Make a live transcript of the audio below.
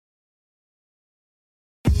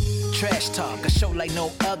Trash Talk, a show like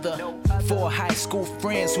no other. Four high school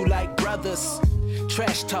friends who like brothers.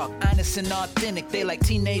 Trash Talk, honest and authentic. They like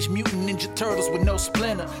Teenage Mutant Ninja Turtles with no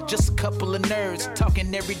splinter. Just a couple of nerds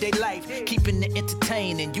talking everyday life, keeping it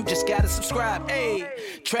entertaining. You just gotta subscribe. Hey,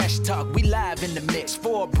 Trash Talk, we live in the mix.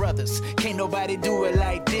 Four brothers, can't nobody do it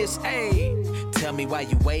like this. Hey, tell me why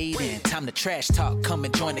you waiting. Time to Trash Talk. Come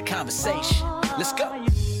and join the conversation. Let's go.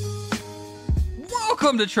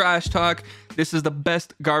 Welcome to Trash Talk. This is the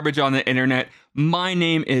best garbage on the internet. My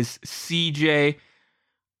name is CJ.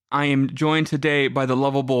 I am joined today by the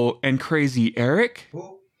lovable and crazy Eric.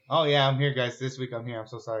 Oh yeah, I'm here, guys. This week I'm here. I'm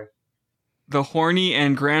so sorry. The horny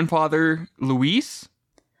and grandfather Luis.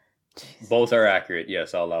 Both are accurate.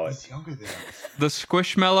 Yes, I'll allow it. He's younger than us. The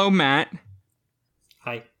squishmallow Matt.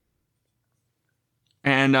 Hi.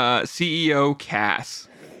 And CEO Cass.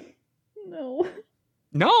 No.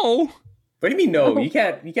 No. What do you mean no? You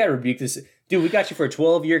can't rebuke this. Dude, we got you for a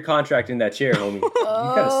 12-year contract in that chair, homie. You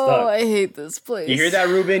kind of stuck. I hate this place. You hear that,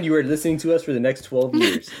 Ruben? You are listening to us for the next 12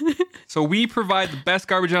 years. So we provide the best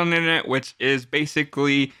garbage on the internet, which is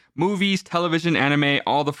basically movies, television, anime,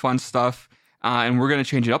 all the fun stuff. And we're going to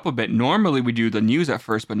change it up a bit. Normally we do the news at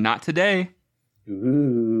first, but not today.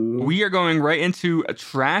 Ooh. We are going right into a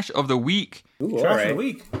trash of the week. Ooh, Trash all of right. the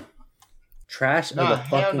week. Trash Nah, of the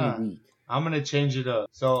hell fucking nah. week. I'm gonna change it up.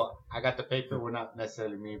 So I got the paper. Well, not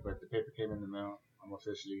necessarily me, but the paper came in the mail. I'm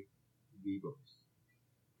officially legal.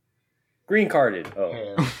 Green carded. Oh.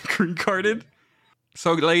 Hell. Green carded.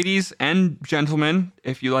 So ladies and gentlemen,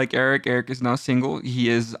 if you like Eric is now single. He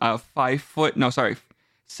is 6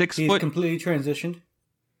 He's foot, completely transitioned.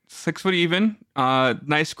 6 foot even.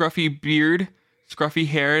 Nice scruffy beard, scruffy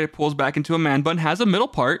hair. It pulls back into a man bun. Has a middle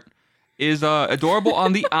part. Is adorable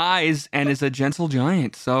on the eyes and is a gentle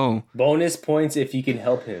giant. So Bonus points if you can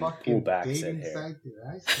help him Fucking pull back said dating hair. site that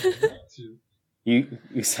I signed up to.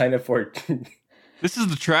 You sign up for this is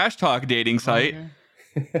the Trash Talk dating site.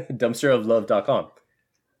 Okay. dumpsteroflove.com.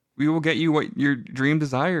 We will get you what your dream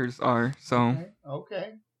desires are. So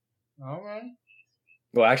Okay. All right.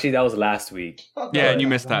 Well, actually, that was last week. Yeah, and you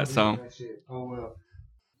missed that, so. Shit. Oh well.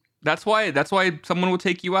 that's why someone will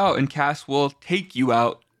take you out and Cass will take you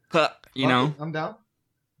out. You know. Okay, I'm down.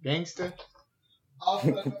 Gangster.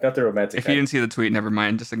 Not the romantic If you didn't see the tweet, never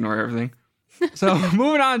mind. Just ignore everything. So,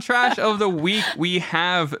 moving on, trash of the week, we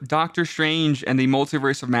have Doctor Strange and the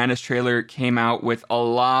Multiverse of Madness trailer came out with a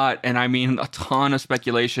lot, and I mean a ton of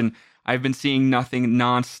speculation. I've been seeing nothing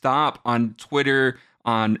nonstop on Twitter,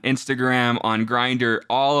 on Instagram, on Grindr,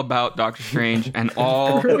 all about Doctor Strange and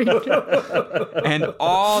all the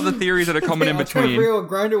theories that are coming in I'm trying to between. figure out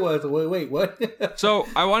what Grindr was. Wait, what? So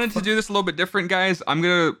I wanted to do this a little bit different, guys. I'm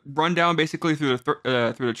gonna run down basically through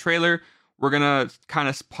the trailer. We're gonna kind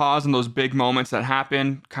of pause on those big moments that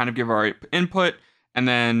happen, kind of give our input, and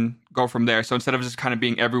then go from there. So instead of just kind of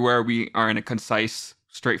being everywhere, we are in a concise,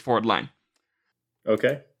 straightforward line.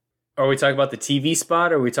 Okay. Are we talking about the TV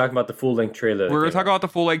spot or are we talking about the full-length trailer? We're gonna talk about the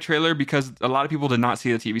full-length trailer because a lot of people did not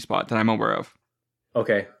see the TV spot that I'm aware of.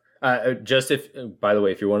 Okay. By the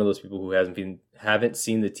way, if you're one of those people who haven't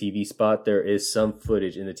seen the TV spot, there is some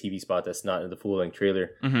footage in the TV spot that's not in the full-length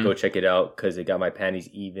trailer. Mhm. Go check it out because it got my panties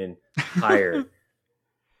even higher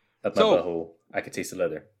up my butthole. I could taste the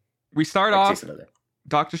leather. We start I could off. taste the leather.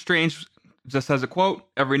 Doctor Strange just has a quote,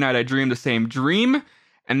 "Every night I dream the same dream."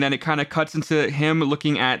 And then it kind of cuts into him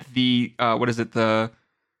looking at the, I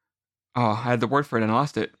had the word for it and I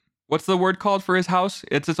lost it. What's the word called for his house?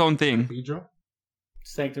 It's its own thing. Cathedral?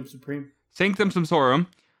 Sanctum Supreme. Sanctum Sanctorum.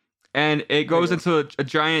 And it goes into a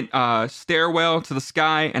giant stairwell to the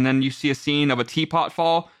sky. And then you see a scene of a teapot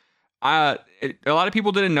fall. A lot of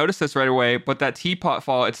people didn't notice this right away, but that teapot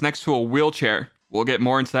fall, it's next to a wheelchair. We'll get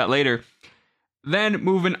more into that later. Then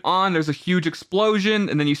moving on, there's a huge explosion,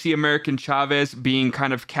 and then you see American Chavez being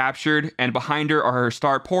kind of captured, and behind her are her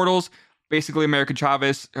star portals. Basically, American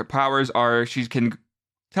Chavez, her powers are she can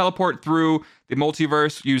teleport through the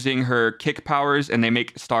multiverse using her kick powers, and they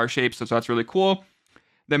make star shapes, so that's really cool.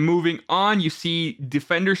 Then moving on, you see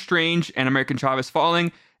Defender Strange and American Chavez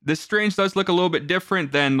falling. This Strange does look a little bit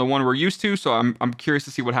different than the one we're used to, so I'm curious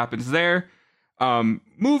to see what happens there.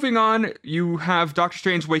 Moving on, you have Doctor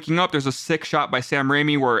Strange waking up. There's a sick shot by Sam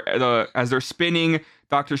Raimi where as they're spinning,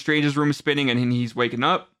 Doctor Strange's room is spinning and he's waking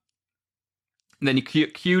up. And then you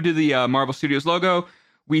cue to the Marvel Studios logo.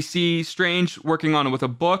 We see Strange working on it with a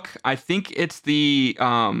book. I think it's the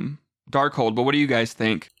Darkhold, but what do you guys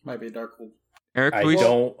think? Might be a Darkhold. Eric, I please?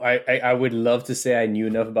 I would love to say I knew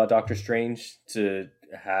enough about Doctor Strange to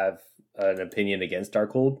have an opinion against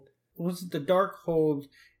Darkhold. Was it the Darkhold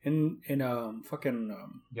in fucking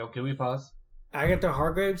Yo, can we pause? Agatha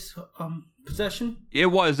Hargrave's possession? It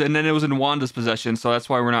was, and then it was in Wanda's possession, so that's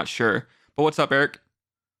why we're not sure. But what's up, Eric?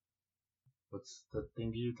 What's the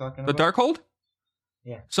thing you talking The about? Darkhold?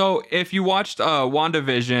 Yeah. So if you watched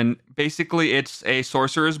WandaVision, basically it's a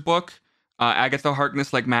sorcerer's book. Agatha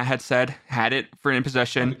Harkness, like Matt had said, had it for in Oh,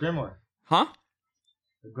 possession. the Grimoire. Huh?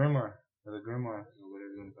 The Grimoire. Or the Grimoire, or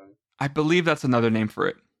whatever you want to call it. I believe that's another name for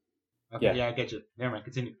it. Okay, yeah, I get you. Never mind,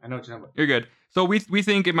 continue. I know what you're talking about. You're good. So we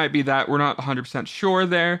think it might be that. We're not 100% sure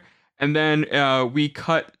there. And then we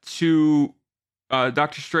cut to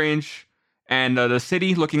Doctor Strange and the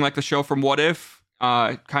city looking like the show from What If.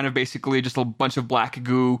 Kind of basically just a bunch of black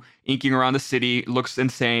goo inking around the city. Looks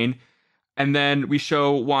insane. And then we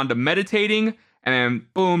show Wanda meditating. And then,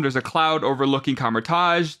 boom, there's a cloud overlooking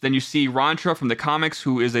Camartage. Then you see Rantra from the comics,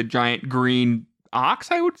 who is a giant green ox,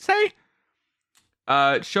 I would say.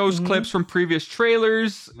 Shows clips from previous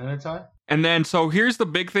trailers. Minotaur? And then, so here's the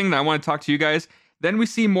big thing that I want to talk to you guys. Then we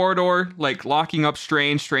see Mordor, like, locking up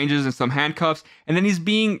Strange's in some handcuffs. And then he's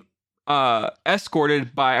being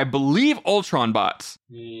escorted by, I believe, Ultron bots.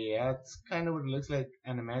 Yeah, it's kind of what it looks like.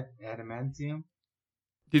 Adamantium?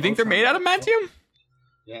 Do you think they're made out of mantium?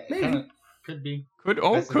 Yeah, it Maybe. kinda could be. Could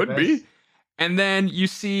Best of the be. best. And then you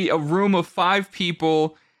see a room of 5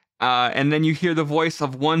 people, and then you hear the voice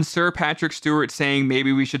of one Sir Patrick Stewart saying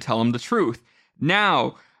maybe we should tell him the truth.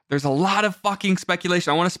 Now, there's a lot of fucking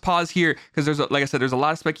speculation. I want to pause here because like I said, there's a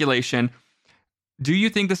lot of speculation. Do you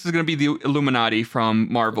think this is going to be the Illuminati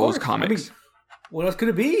from Marvel's Of course. comics? I mean, what else could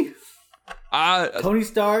it be? Tony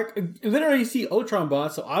Stark. Literally, you see Ultron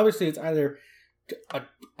bots, so obviously it's either a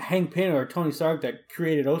Hank Pym or Tony Stark that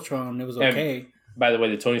created Ultron and it was okay. By the way,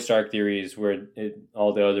 the Tony Stark theory is where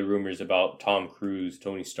all the other rumors about Tom Cruise,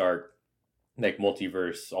 Tony Stark, like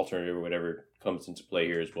multiverse, alternative, or whatever comes into play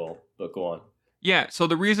here as well. But go on. Yeah, so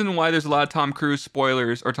the reason why there's a lot of Tom Cruise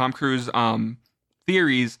spoilers or Tom Cruise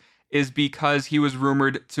theories is because he was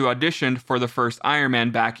rumored to audition for the first Iron Man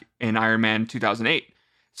back in Iron Man 2008.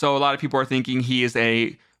 So a lot of people are thinking he is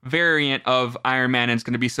a variant of Iron Man and it's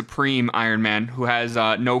going to be Supreme Iron Man who has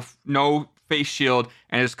no face shield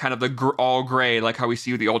and is kind of the all gray like how we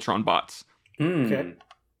see with the Ultron bots. Okay.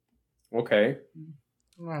 Okay.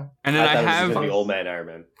 Yeah. And then I thought it was have gonna be old man Iron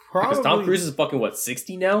Man. Probably, Because Tom Cruise is fucking, what,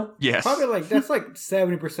 60 now? yes. Probably like, that's like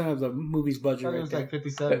 70% of the movie's I budget thought it right was there. like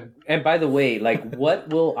 57. And by the way, like, what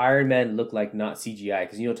will Iron Man look like not CGI?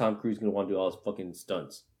 Because you know Tom Cruise is going to want to do all his fucking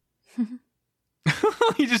stunts.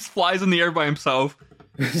 He just flies in the air by himself.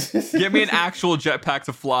 Get me an actual jetpack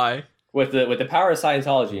to fly. With the power of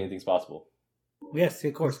Scientology, anything's possible. Yes,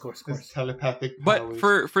 of course. It's telepathic But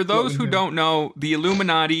powers. for those who floating don't know, the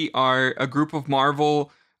Illuminati are a group of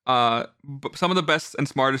Marvel, some of the best and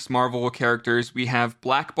smartest Marvel characters. We have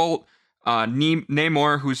Black Bolt,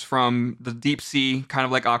 Namor, who's from the deep sea, kind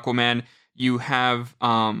of like Aquaman. You have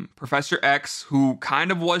Professor X, who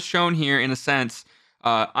kind of was shown here in a sense.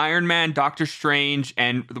 Iron Man, Doctor Strange,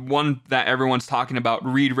 and the one that everyone's talking about,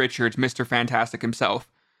 Reed Richards, Mr. Fantastic himself.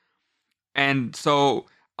 And so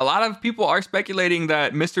a lot of people are speculating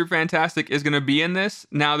that Mr. Fantastic is going to be in this.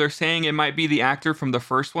 Now they're saying it might be the actor from the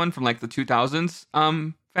first one, from like the 2000s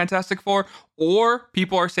Fantastic Four, or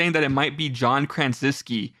people are saying that it might be John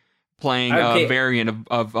Krasinski playing a variant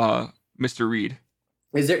of Mr. Reed.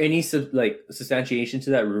 Is there any substantiation to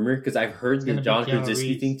that rumor? Because I've heard the gonna be John Keanu Krasinski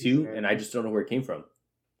Reeves, thing too, right? and I just don't know where it came from.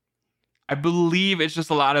 I believe it's just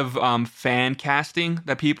a lot of fan casting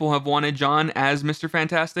that people have wanted John as Mr.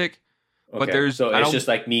 Fantastic. But It's just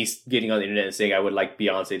like me getting on the internet and saying I would like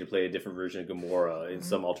Beyonce to play a different version of Gamora in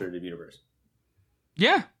some alternative universe.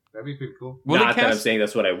 Yeah. That'd be pretty cool. Will Not they that I'm cast? saying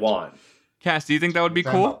that's what I want. Cass, do you think that would be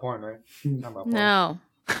Talking cool? about porn, right? Talking about porn. No.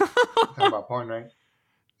 Talking about porn, right?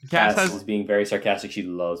 Cass Cass has. is being very sarcastic. She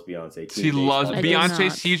loves Beyonce. She loves I do Beyonce.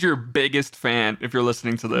 not. She's your biggest fan. If you're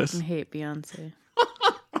listening to I this, hate Beyonce.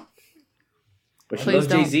 But she Please loves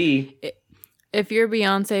don't. Jay-Z. If you're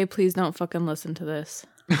Beyonce, please don't fucking listen to this.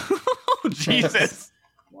 oh, Jesus,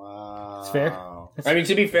 Wow. It's fair. I mean,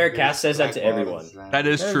 to be fair, Cass says that to everyone. that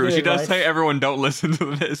is That's true. good She does advice. say everyone don't listen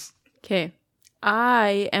to this. Okay.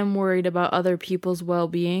 I am worried about other people's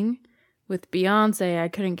well-being. With Beyonce, I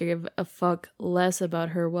couldn't give a fuck less about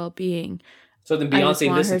her well-being. So then I just Beyonce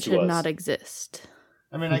want her listens to to us. not exist.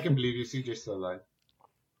 I mean, I can believe you. CJ's still alive.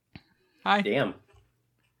 Hi. Damn.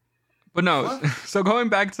 But no, so going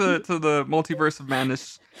back to the multiverse of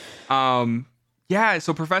madness, yeah,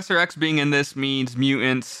 so Professor X being in this means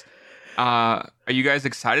mutants. Are you guys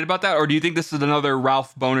excited about that? Or do you think this is another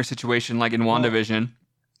Ralph Boner situation like in WandaVision?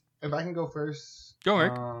 If I can go first. Go,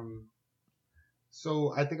 Eric.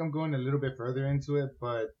 So I think I'm going a little bit further into it,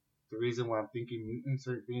 but the reason why I'm thinking mutants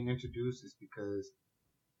are being introduced is because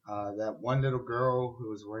That one little girl who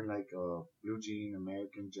was wearing like a blue jean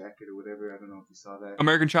American jacket or whatever. I don't know if you saw that.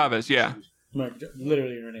 American Chavez, yeah.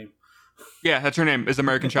 Literally her name. Yeah, that's her name, is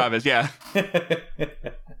American Chavez, yeah.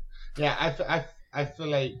 Yeah, I feel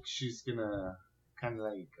like she's gonna kind of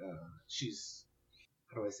like, she's,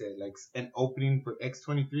 how do I say it, like an opening for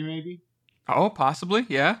X-23 maybe? Oh, possibly,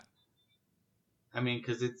 yeah. I mean,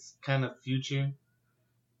 because it's kind of future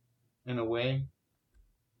in a way.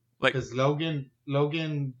 Like, because Logan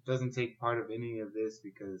doesn't take part of any of this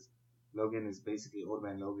because Logan is basically Old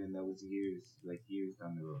Man Logan that was years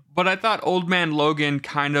down the road. but I thought Old Man Logan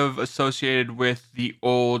kind of associated with the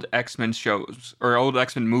old X-Men shows, or old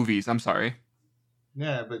X-Men movies, I'm sorry.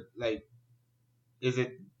 Yeah, but like, is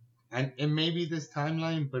it, and it may be this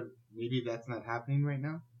timeline, but maybe that's not happening right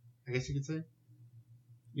now, I guess you could say.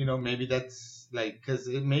 You know, maybe that's like, because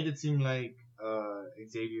it made it seem like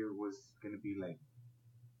Xavier was going to be like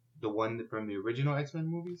the one from the original X-Men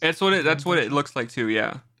movies. That's what it looks like too,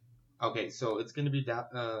 yeah. Okay, so it's gonna be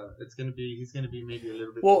he's gonna be maybe a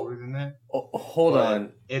little bit older than that. Hold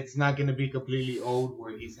on. It's not gonna be completely old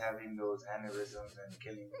where he's having those aneurysms and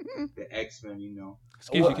killing the X-Men, you know.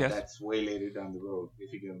 Excuse me, Cass. That's way later down the road,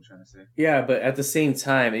 if you get what I'm trying to say. Yeah, but at the same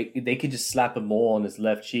time, they could just slap a mole on his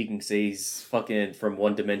left cheek and say he's fucking from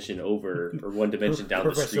one dimension over or one dimension down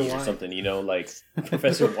the street or something, you know, like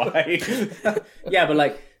Professor Y. Yeah, but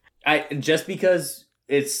like, just because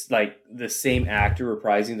it's like the same actor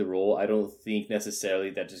reprising the role, I don't think necessarily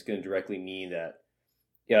that's just going to directly mean that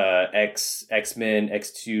X-Men,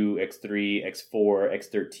 X2, X3, X4,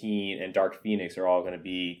 X13, and Dark Phoenix are all going to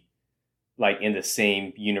be like in the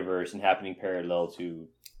same universe and happening parallel to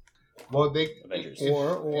Avengers.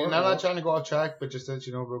 And I'm not trying to go off track, but just to let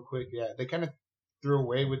you know real quick, yeah, they kind of threw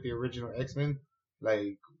away with the original X-Men,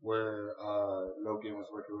 like where Logan was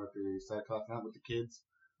working with the Cyclops, not with the kids.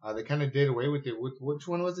 They kind of did away with it. Which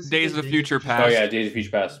one was it? Days of the Future Past. Oh yeah, Days of the Future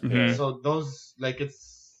Past. Mm-hmm. Yeah. So those, like,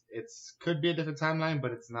 it's could be a different timeline, but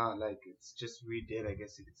it's not. Like, it's just redid, I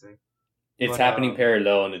guess you could say. It's happening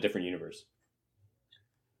parallel in a different universe.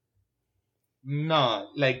 No,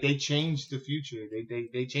 like they changed the future.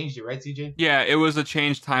 They changed it, right, CJ? Yeah, it was a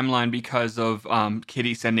changed timeline because of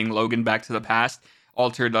Kitty sending Logan back to the past.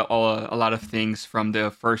 Altered a lot of things from the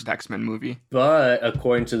first X-Men movie. But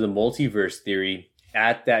according to the multiverse theory,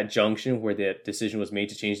 at that junction where the decision was made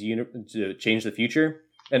to change the future,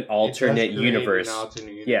 an alternate universe.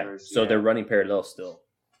 Yeah, so they're running parallel still.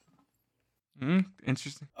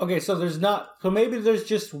 Interesting. Okay, so maybe there's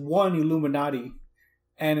just one Illuminati,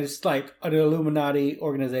 and it's like an Illuminati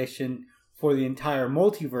organization for the entire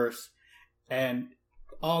multiverse, and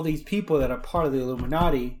all these people that are part of the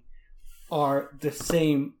Illuminati are the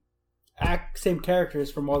same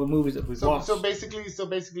characters from all the movies that we've watched. So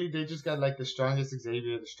basically, they just got like the strongest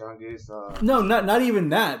Xavier, the strongest. No, not even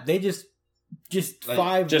that. They just like,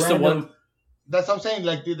 five just random. The one. That's what I'm saying.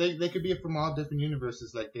 Like they could be from all different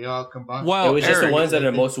universes. Like they all combined. Well, it was just the ones that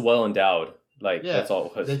are most well endowed. Like yeah, that's all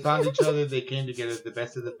it was. They found each other. They came together, the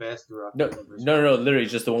best of the best throughout. No, literally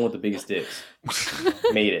just the one with the biggest dicks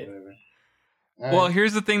made it. Well,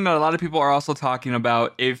 here's the thing that a lot of people are also talking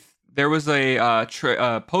about. If there was a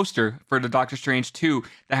poster for the Doctor Strange 2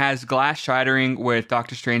 that has glass shattering with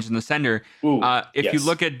Doctor Strange in the center. If you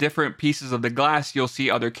look at different pieces of the glass, you'll see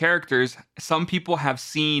other characters. Some people have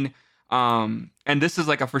seen, and this is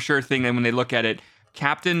like a for sure thing, and when they look at it,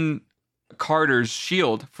 Captain Carter's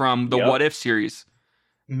shield from the What If series.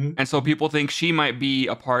 Mm-hmm. And so people think she might be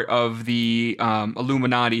a part of the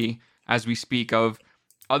Illuminati as we speak of.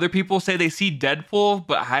 Other people say they see Deadpool,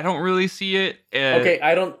 but I don't really see it. Okay,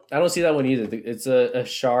 I don't see that one either. It's a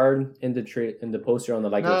shard in the poster on the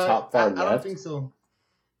the top far left. I don't think so.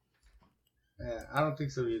 Yeah, I don't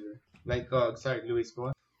think so either. Like, sorry, Luis, go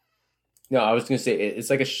on. No, I was gonna say it's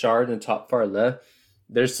like a shard in the top far left.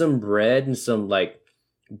 There's some red and some like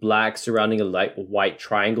black surrounding a light white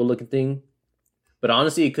triangle looking thing. But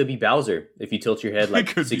honestly, it could be Bowser if you tilt your head like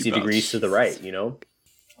 60 degrees to the right. You know.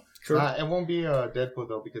 Sure. It won't be Deadpool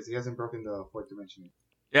though because he hasn't broken the fourth dimension.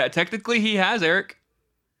 Yeah, technically he has, Eric.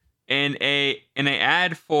 In an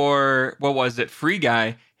ad for what was it, Free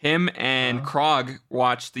Guy, him and Krog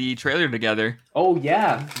watched the trailer together. Oh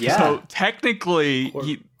yeah. So technically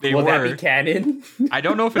they Will were. That be canon? I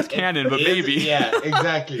don't know if it's canon, but maybe. Yeah,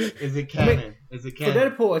 exactly. Is it canon? For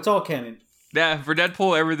Deadpool, it's all canon. Yeah, for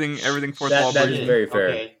Deadpool, everything fourth wall that breaking. is very fair.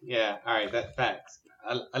 Okay, yeah, all right, that facts.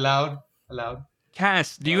 Allowed.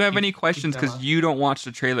 Cass, do you have any questions? Because you don't watch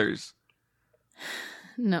the trailers.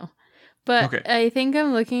 No. But okay. I think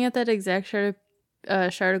I'm looking at that exact shard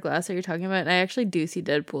of glass that you're talking about, and I actually do see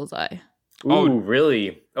Deadpool's eye. Ooh,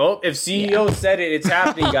 really? Oh, if CEO said it, it's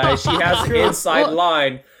happening, guys. She has an inside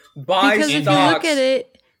line. Buy because if you stocks look at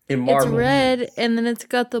it, in it's Marvel. red, and then it's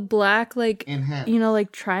got the black, like, Enhanced. you know,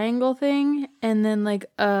 like triangle thing, and then like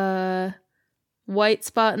a white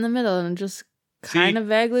spot in the middle, and it just kind of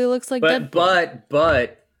vaguely looks like Deadpool.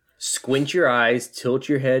 But squint your eyes, tilt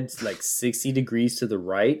your head like 60 degrees to the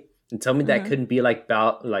right, and tell me that couldn't be like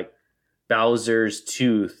Bowser's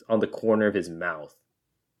tooth on the corner of his mouth.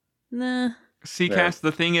 Nah. See, Cass,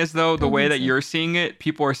 the thing is, though, the way that you're seeing it,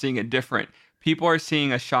 people are seeing it different. People are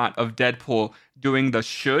seeing a shot of Deadpool doing the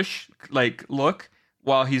shush, like, look,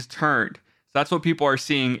 while he's turned. So that's what people are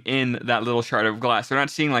seeing in that little shard of glass. They're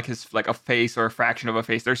not seeing, like, his, like, a face or a fraction of a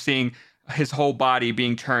face. They're seeing his whole body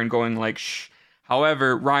being turned, going like, shh.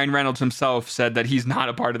 However, Ryan Reynolds himself said that he's not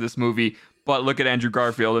a part of this movie, but look at Andrew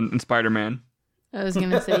Garfield and Spider-Man. I was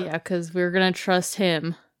going to say, yeah, because we're going to trust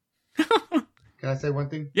him. Can I say one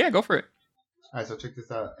thing? Yeah, go for it. All right, so check this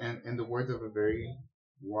out. And in the words of a very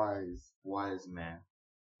wise man.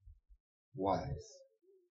 Wise.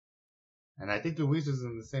 And I think Louise is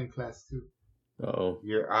in the same class, too. Oh.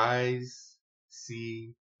 Your eyes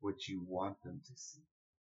see what you want them to see.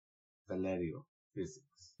 Valerio,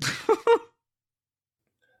 physics.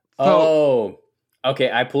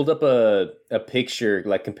 Okay. I pulled up a picture,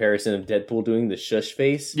 like, comparison of Deadpool doing the shush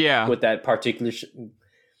face. Yeah. With that particular...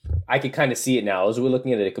 I could kind of see it now. As we're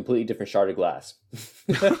looking at a completely different shard of glass.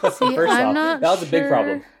 First off, that was a big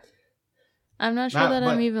problem. I'm not sure that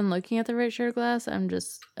I'm even looking at the right shard of glass. I'm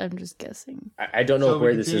just guessing. I don't know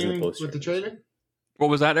where this is in the poster. With the trailer? What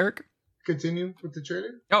was that, Eric? Continue with the trailer?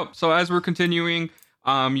 Oh, so as we're continuing,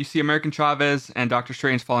 you see American Chavez and Doctor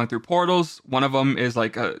Strange falling through portals. One of them is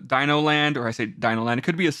like a Dino Land, or I say Dino Land. It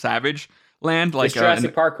could be a Savage Land, like it's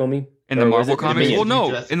Jurassic Park, homie. In the Marvel comics. Well, no,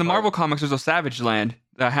 Jurassic in the Marvel Park. comics, there's a Savage Land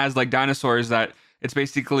that has like dinosaurs. That it's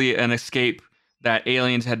basically an escape that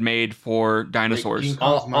aliens had made for dinosaurs.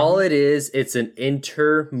 All it is, it's an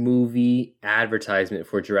inter-movie advertisement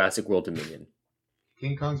for Jurassic World Dominion.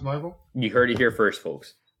 King Kong's Marvel? You heard it here first,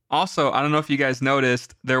 folks. Also, I don't know if you guys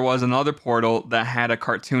noticed, there was another portal that had a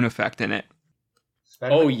cartoon effect in it.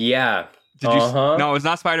 Spider-Man? Oh, yeah. Did you? No, it's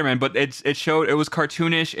not Spider-Man, but it showed it was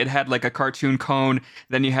cartoonish. It had like a cartoon cone.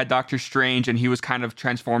 Then you had Doctor Strange, and he was kind of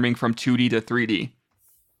transforming from 2D to 3D.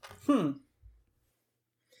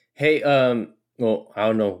 Hey, well, I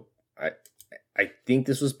don't know. I think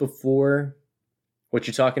this was before what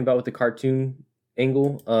you're talking about with the cartoon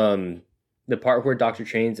angle. The part where Doctor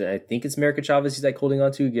Strange, I think it's America Chavez, he's like holding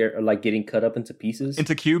on to, like getting cut up into pieces.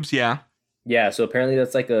 Into cubes, yeah. Yeah, so apparently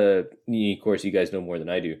that's like of course you guys know more than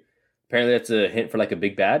I do. Apparently that's a hint for like a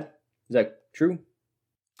big bad. Is that true?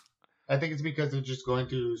 I think it's because they're just going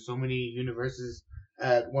through so many universes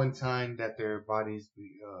at one time that their bodies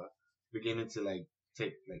beginning to like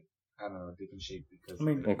take like, I don't know, different shape because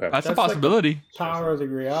okay. That's a possibility. Like the power of the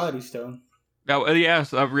Reality Stone. Yeah,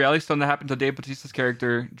 so a Reality Stone that happened to Dave Bautista's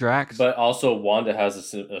character Drax. But also Wanda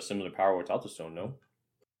has a similar power without the stone, no?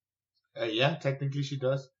 Yeah, technically she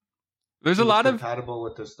does. There's a lot of compatible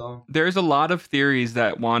with the stone. There's a lot of theories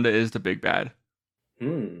that Wanda is the big bad.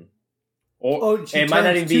 Or she it might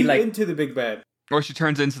not even be like into the big bad. Or she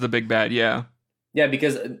turns into the big bad, yeah. Yeah,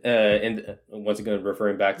 because and once again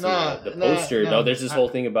referring back to the poster, there's this whole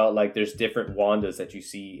thing about like there's different Wandas that you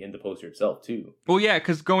see in the poster itself too. Well, yeah,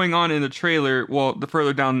 because going on in the trailer, the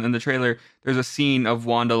further down in the trailer, there's a scene of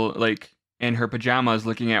Wanda like in her pajamas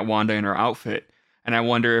looking at Wanda in her outfit. And I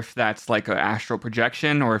wonder if that's like an astral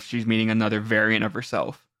projection or if she's meeting another variant of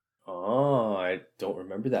herself. Oh, I don't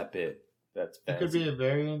remember that bit. That's fancy. It could be a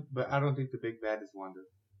variant, but I don't think the big bad is Wanda.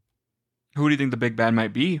 Who do you think the big bad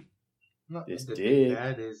might be? No, This the did. big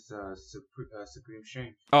bad is Supreme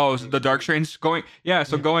Strange. Oh, the Dark Strange going? Yeah,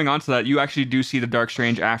 so going on to that, you actually do see the Dark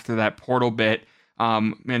Strange after that portal bit.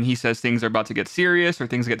 And he says things are about to get serious or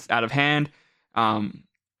things get out of hand. And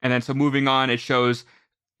then so moving on, it shows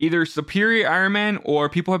either Superior Iron Man or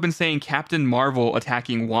people have been saying Captain Marvel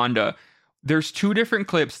attacking Wanda. There's two different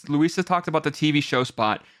clips. Luisa talked about the TV show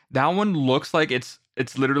spot. That one looks like it's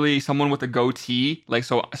literally someone with a goatee, like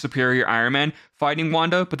so Superior Iron Man fighting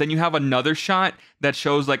Wanda. But then you have another shot that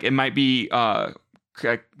shows like it might be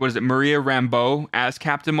Maria Rambeau as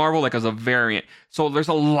Captain Marvel, like as a variant. So there's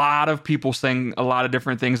a lot of people saying a lot of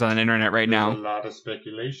different things on the internet right now. A lot of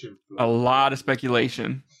speculation. A lot of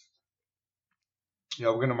speculation. Yeah,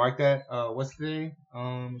 we're gonna mark that. What's the day?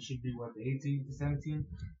 It should be what, the 18th, the 17th?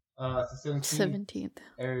 It's the 17th. 17th.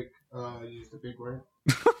 Eric used the big word.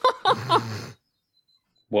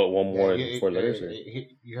 What, one more Yeah, 4 letters? Or?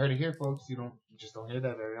 you heard it here, folks. You just don't hear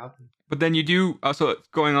that very often. But then you do also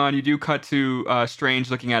going on. You do cut to Strange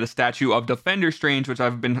looking at a statue of Defender Strange, which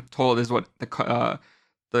I've been told is what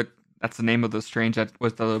the that's the name of the Strange that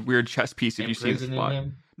was the weird chess piece. If you see the plot.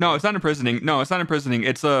 Him? No, it's not imprisoning.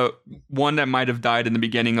 It's a one that might have died in the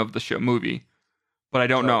beginning of the show movie, but I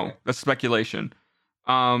don't know. That's speculation.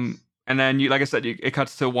 And then like I said, it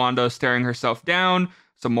cuts to Wanda staring herself down.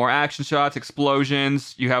 Some more action shots,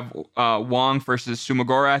 explosions. You have Wong versus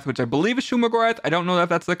Shumagorath, which I believe is Shumagorath. I don't know if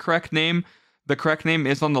that's the correct name. The correct name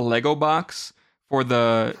is on the Lego box for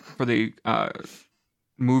the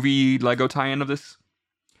movie Lego tie-in of this.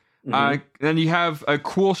 Then you have a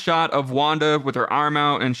cool shot of Wanda with her arm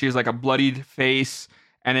out, and she has like a bloodied face,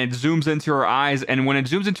 and it zooms into her eyes. And when it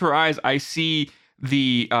zooms into her eyes, I see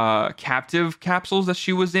the captive capsules that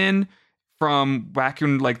she was in from back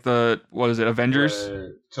in like Avengers.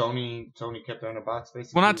 Tony kept her in a box,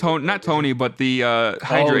 basically. Well, not Tony, but the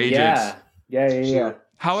Hydra agents. Yeah.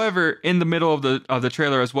 However, in the middle of the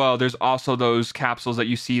trailer as well, there's also those capsules that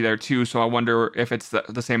you see there too. So I wonder if it's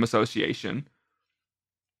the same association.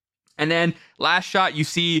 And then last shot, you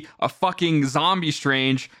see a fucking zombie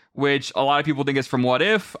Strange, which a lot of people think is from What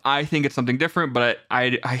If. I think it's something different, but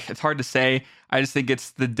I it's hard to say. I just think it's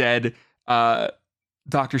the dead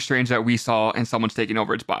Doctor Strange that we saw, and someone's taking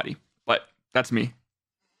over its body. But that's me.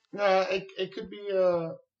 It could be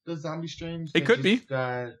the zombie Strange. It could be.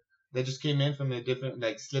 They just came in from a different,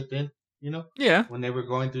 like slipped in. Yeah. When they were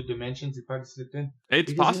going through dimensions, he probably slipped in.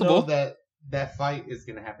 It's because possible that fight is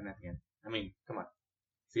gonna happen at the end. I mean, come on.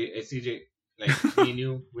 See, CJ, like me and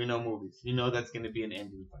you, we know movies. You know that's gonna be an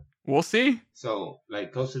ending fight. We'll see. So,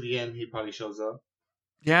 like, close to the end, he probably shows up.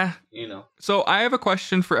 Yeah. So I have a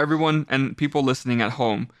question for everyone and people listening at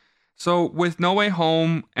home. So with No Way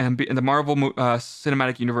Home and the Marvel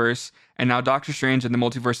Cinematic Universe, and now Doctor Strange and the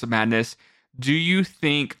Multiverse of Madness, do you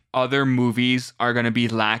think other movies are going to be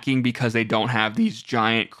lacking because they don't have these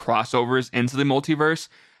giant crossovers into the multiverse?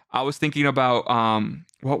 I was thinking about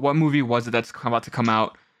what movie was it that's about to come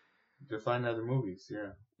out? Define other movies, yeah.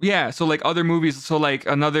 Yeah, so like other movies, so like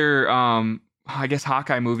another I guess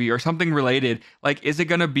Hawkeye movie or something related. Like, is it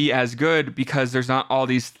gonna be as good because there's not all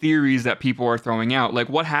these theories that people are throwing out? Like,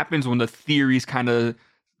 what happens when the theories kind of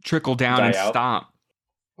trickle down and stop?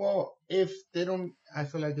 Well, I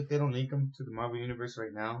feel like if they don't link them to the Marvel Universe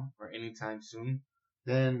right now or anytime soon,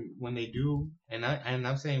 then when they do, and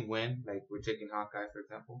I'm saying when, like we're taking Hawkeye for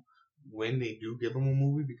example, when they do give him a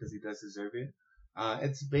movie because he does deserve it,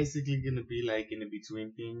 it's basically gonna be like an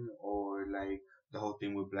in-between thing or like the whole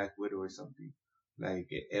thing with Black Widow or something.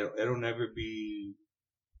 Like it'll never be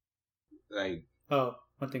like one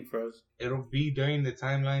thing froze. It'll be during the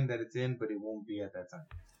timeline that it's in, but it won't be at that time.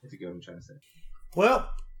 If you get what I'm trying to say.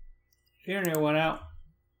 Well, internet went out.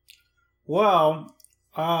 Well,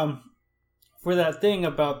 for that thing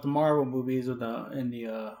about the Marvel movies and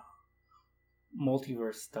the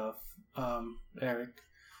multiverse stuff, Eric,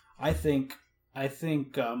 I think a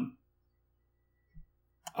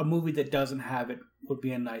movie that doesn't have it would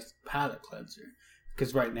be a nice palate cleanser.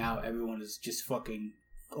 Because right now everyone is just fucking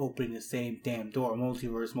opening the same damn door.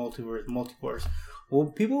 Multiverse.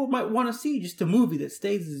 Well, people might want to see just a movie that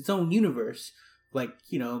stays in its own universe. Like,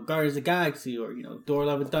 Guardians of the Galaxy or, Thor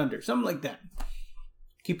Love and Thunder. Something like that.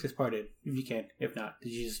 Keep this part in if you can. If not,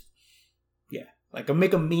 you just, like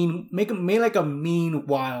make a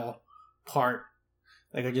meanwhile part.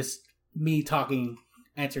 Like just me talking,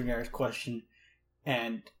 answering Eric's question,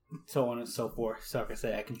 and so on and so forth. So like I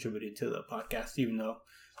say, I contributed to the podcast, even though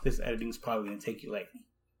this editing is probably going to take you like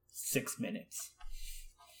 6 minutes.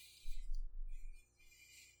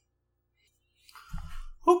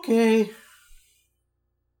 Okay.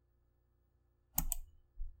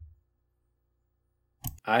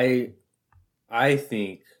 I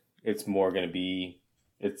think it's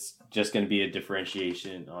just going to be a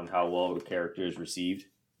differentiation on how well the character is received,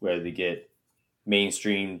 whether they get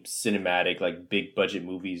mainstream cinematic, like big budget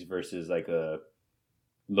movies versus like a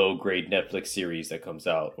low grade Netflix series that comes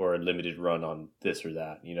out or a limited run on this or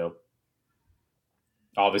that,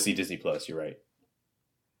 Obviously Disney Plus, you're right.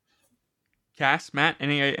 Cass, Matt,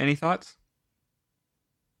 any thoughts?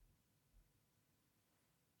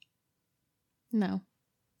 No.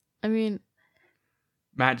 I mean,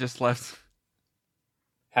 Matt just left.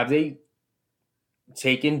 Have they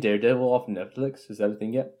taken Daredevil off Netflix? Is that a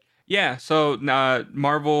thing yet? Yeah, so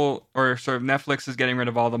Netflix is getting rid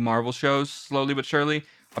of all the Marvel shows slowly but surely.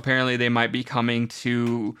 Apparently, they might be coming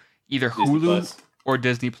to either Hulu or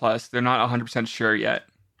Disney Plus. They're not 100% sure yet.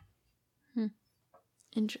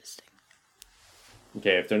 Interesting.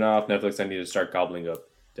 Okay, if they're not off Netflix, I need to start gobbling up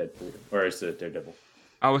Deadpool. Or is it Daredevil?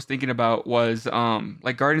 I was thinking about was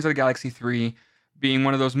like Guardians of the Galaxy 3 being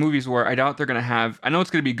one of those movies where I doubt they're going to have, I know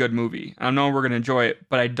it's going to be a good movie. I know we're going to enjoy it,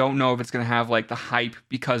 but I don't know if it's going to have like the hype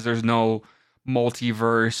because there's no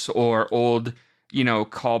multiverse or old,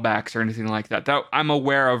 callbacks or anything like that. That I'm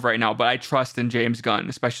aware of right now, but I trust in James Gunn,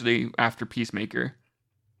 especially after Peacemaker.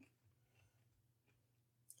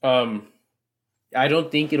 I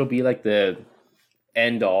don't think it'll be like the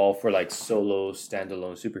end all for like solo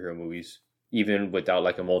standalone superhero movies, even without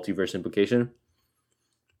like a multiverse implication.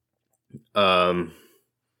 I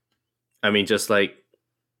mean, just like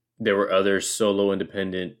there were other solo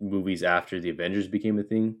independent movies after the Avengers became a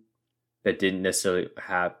thing that didn't necessarily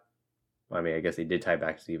have, I mean, I guess they did tie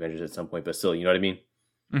back to the Avengers at some point, but still, you know what I mean?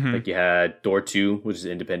 Mm-hmm. Like you had Thor 2, which is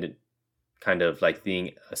an independent kind of like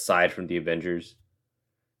thing aside from the Avengers.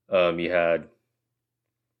 You had,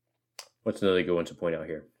 what's another good one to point out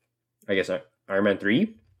here? I guess Iron Man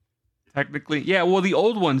 3? Technically, yeah. Well, the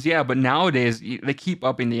old ones, yeah, but nowadays they keep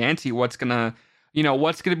upping the ante. What's gonna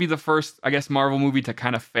be the first, I guess, Marvel movie to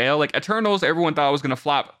kind of fail? Like Eternals, everyone thought was gonna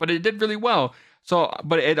flop, but it did really well. So,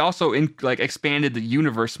 but it also expanded the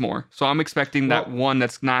universe more. So I'm expecting that one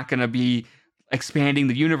that's not gonna be expanding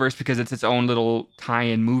the universe because it's its own little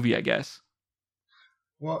tie-in movie, I guess.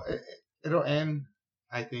 Well, it'll end,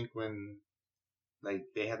 I think, when like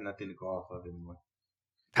they have nothing to go off of anymore.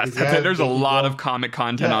 There's a lot of comic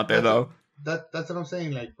content out there, though. That's what I'm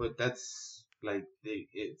saying. Like, but that's like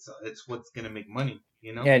it's what's gonna make money,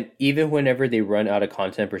 And even whenever they run out of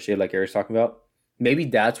content per se, like Eric's talking about, maybe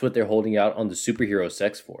that's what they're holding out on the superhero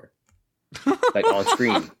sex for, like on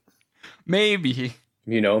screen. Maybe.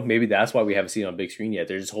 Maybe that's why we haven't seen it on big screen yet.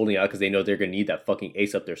 They're just holding out because they know they're gonna need that fucking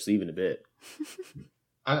ace up their sleeve in a bit.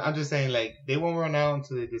 I'm just saying, like, they won't run out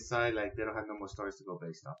until they decide like they don't have no more stories to go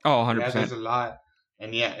based on. Oh, 100%. Yeah, there's a lot.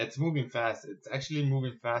 And yeah, it's moving fast. It's actually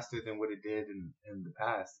moving faster than what it did in the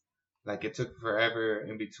past. Like, it took forever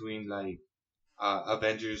in between, like,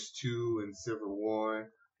 Avengers 2 and Civil War.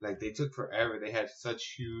 Like, they took forever. They had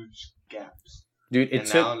such huge gaps. Dude, it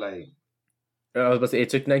took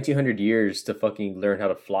 1900 years to fucking learn how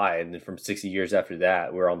to fly. And then from 60 years after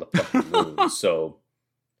that, we're on the fucking moon. So,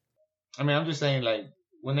 I mean, I'm just saying, like,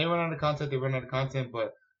 when they run out of content, they run out of content.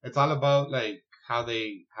 But it's all about, like, how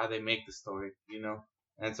they make the story,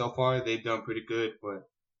 And so far, they've done pretty good, but,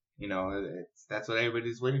 that's what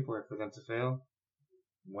everybody's waiting for them to fail.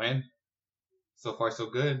 When? So far, so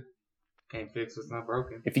good. Can't fix what's not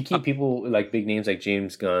broken. If you keep people like big names like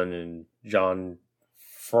James Gunn and John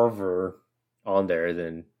Favreau on there,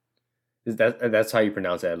 then that's how you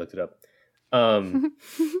pronounce it. I looked it up.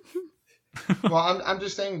 Well, I'm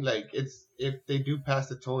just saying, like, if they do pass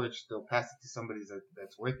the torch, they'll pass it to somebody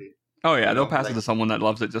that's worth it. Oh yeah, they'll pass it to someone that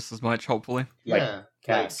loves it just as much, hopefully. Yeah,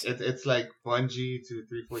 like it's like Bungie to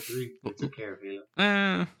 343. They took care of it.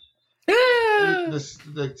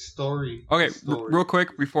 The story. Okay, real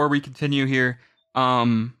quick before we continue here,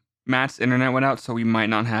 Matt's internet went out, so we might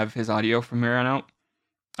not have his audio from here on out.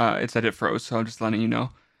 It said it froze, so I'm just letting you know.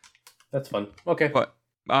 That's fun. Okay, but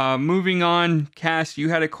moving on, Cass, you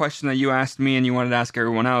had a question that you asked me, and you wanted to ask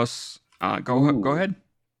everyone else. Go ahead.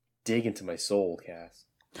 Dig into my soul, Cass.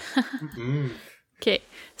 Okay,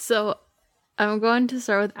 so I'm going to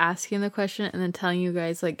start with asking the question and then telling you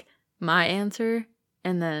guys like my answer,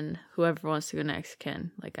 and then whoever wants to go next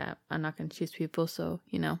can. Like I'm not going to choose people, so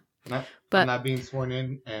I'm not being sworn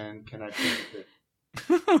in, and can I choose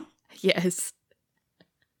it? Yes.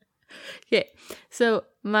 Okay, so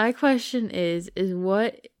my question is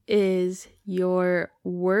what is your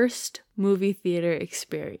worst movie theater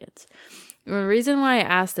experience? And the reason why I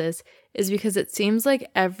asked this is because it seems like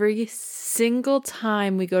every single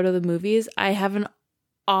time we go to the movies, I have an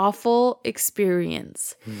awful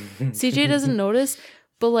experience. CJ doesn't notice,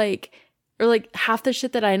 but half the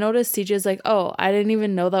shit that I notice, CJ's like, oh, I didn't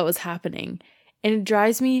even know that was happening. And it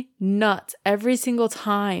drives me nuts every single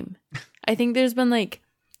time. I think there's been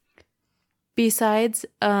besides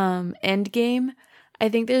Endgame, I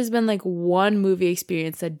think there's been one movie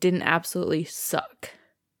experience that didn't absolutely suck.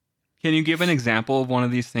 Can you give an example of one of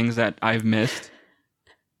these things that I've missed?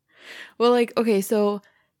 Well, okay, so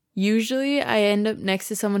usually I end up next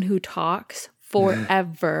to someone who talks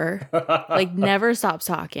forever, never stops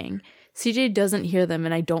talking. CJ doesn't hear them,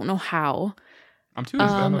 and I don't know how. I'm too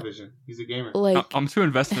invested. He's a gamer. I'm too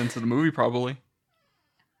invested into the movie, probably.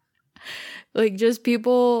 Just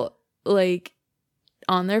people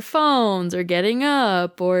on their phones or getting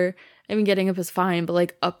up, or I mean, getting up is fine,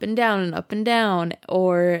 but up and down and up and down.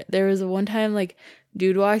 Or there was one time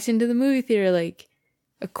dude walks into the movie theater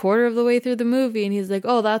a quarter of the way through the movie, and he's like,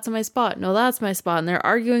 "Oh, that's my spot. No, that's my spot." And they're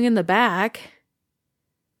arguing in the back.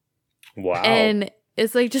 Wow. And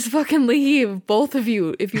It's like, just fucking leave, both of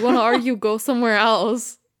you. If you want to argue, go somewhere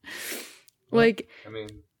else. Like, I mean,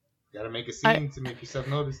 gotta make a scene to make yourself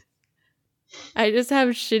noticed. I just have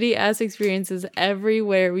shitty ass experiences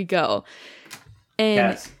everywhere we go.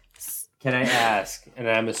 And Cass, can I ask? And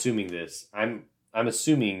I'm assuming this. I'm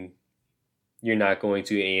assuming you're not going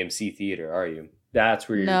to AMC theater, are you? That's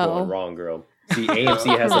where you're going wrong, girl. See,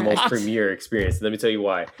 AMC has the most premier experience. Let me tell you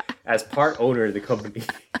why. As part owner of the company.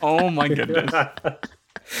 Oh my goodness.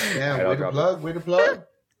 Yeah, way to plug.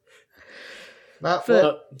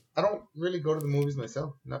 Well, I don't really go to the movies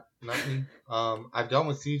myself. Not me. I've gone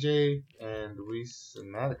with CJ and Luis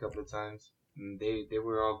and Matt a couple of times. And they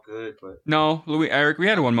were all good, but No, Eric, we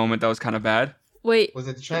had one moment that was kind of bad. Wait. Was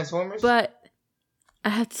it the Transformers? But I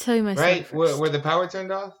have to tell you my story first. Where the power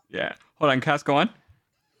turned off? Yeah. Hold on, Cass, go on.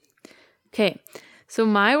 Okay. So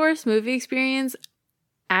my worst movie experience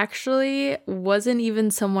actually wasn't even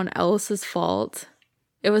someone else's fault.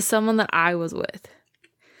 It was someone that I was with.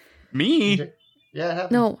 Me? Yeah, it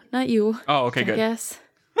happened. No, not you. Oh, okay, good. I guess.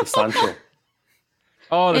 The Sancho.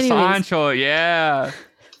 Oh, the Anyways. Sancho, yeah.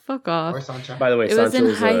 Fuck off. Or Sancho. By the way, It was in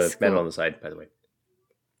Sancho's high a school. man on the side, by the way.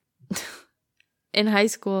 In high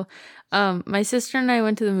school, my sister and I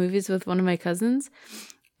went to the movies with one of my cousins,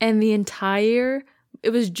 and it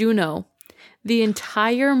was Juno. The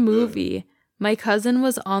entire movie, my cousin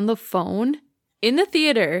was on the phone in the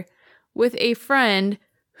theater with a friend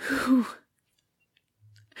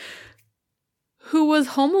who was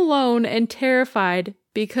home alone and terrified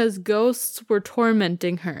because ghosts were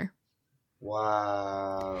tormenting her.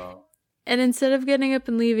 Wow. And instead of getting up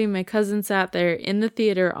and leaving, my cousin sat there in the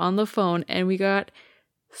theater on the phone, and we got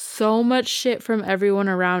so much shit from everyone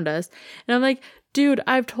around us. And I'm like, dude,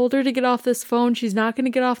 I've told her to get off this phone. She's not going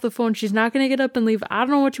to get off the phone. She's not going to get up and leave. I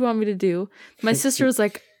don't know what you want me to do. My sister was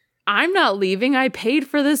like, I'm not leaving. I paid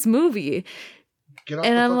for this movie. Get off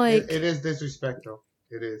And the I'm phone. like... It is disrespect, though.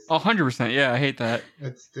 It is. 100%, yeah, I hate that.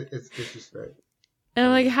 It's disrespect. And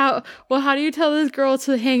I'm like, how do you tell this girl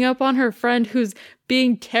to hang up on her friend who's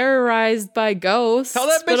being terrorized by ghosts? Tell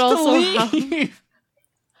that bitch to leave!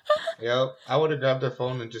 Yep, I would have grabbed her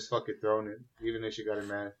phone and just fucking thrown it, even if she got it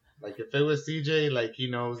mad. Like, if it was CJ, like, he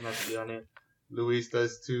knows not to be on it. Luis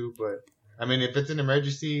does too, but, I mean, if it's an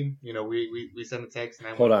emergency, you know, we send a text.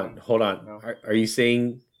 Hold on. No. Are you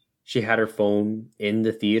saying she had her phone in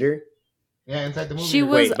the theater? Yeah, inside the movie. She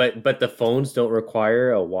was- Wait, but the phones don't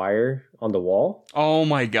require a wire on the wall? Oh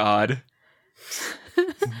my god.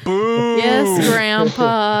 Boo! Yes,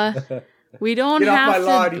 Grandpa. We don't Get off my have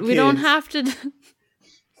lawn, to. you We don't kids. have to.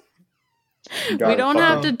 We don't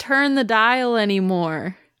have to turn the dial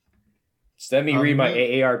anymore. Just let me read my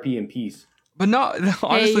AARP in peace. But no, honestly,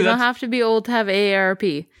 Hey, you don't that's... have to be old to have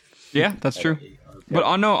AARP. Yeah, that's true.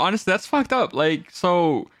 But no, honestly, that's fucked up. Like,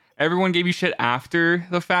 so everyone gave you shit after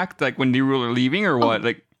the fact, like when you were leaving, or what?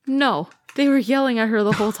 Like, No, they were yelling at her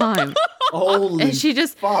the whole time. Holy And she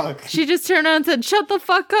just fuck. she just turned around and said, "Shut the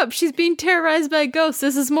fuck up. She's being terrorized by ghosts.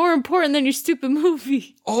 This is more important than your stupid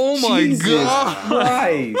movie." oh my Jesus god!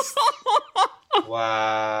 Christ.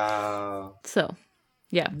 Wow. So,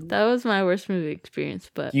 yeah, that was my worst movie experience,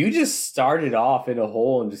 but You just started off in a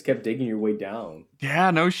hole and just kept digging your way down.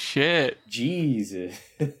 Yeah, no shit. Jesus.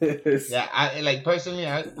 Yeah, I like personally,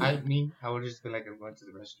 I would just be like, I'm going to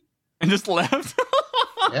the restroom. And just left.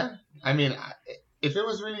 Yeah, I mean, if it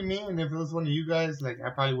was really me and if it was one of you guys, like I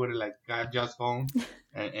probably would have like grabbed y'all's phone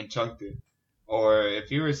and chunked it. Or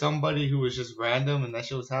if you were somebody who was just random and that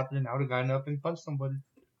shit was happening, I would have gotten up and punched somebody.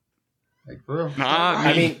 Like for real. Nah,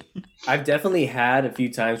 I mean, I've definitely had a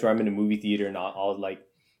few times where I'm in a movie theater and I'll like,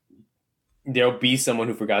 there'll be someone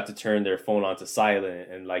who forgot to turn their phone on to silent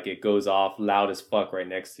and like it goes off loud as fuck right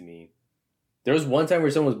next to me. There was one time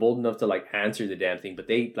where someone was bold enough to like answer the damn thing, but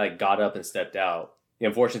they like got up and stepped out. The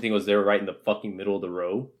unfortunate thing was they were right in the fucking middle of the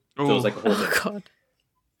row. So it was like a whole thing.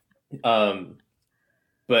 oh god.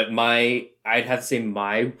 But I'd have to say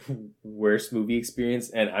my worst movie experience,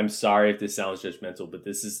 and I'm sorry if this sounds judgmental, but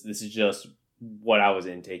this is just what I was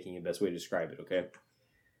intaking, the best way to describe it, okay?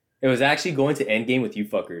 It was actually going to Endgame with you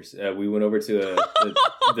fuckers. We went over to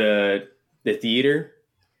the theater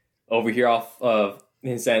over here off of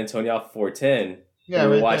in San Antonio off 410. Yeah,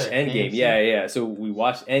 we right watched there. Endgame. AMC. Yeah. So we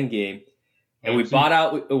watched Endgame. And we AMC. bought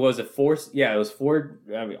out, it was four,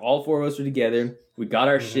 I mean, all four of us were together. We got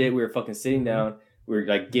our shit. We were fucking sitting down. We were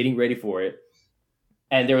like getting ready for it.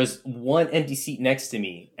 And there was one empty seat next to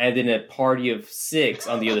me and then a party of 6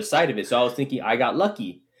 on the other side of it. So I was thinking, I got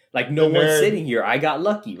lucky. Like no The one's nerd. sitting here. I got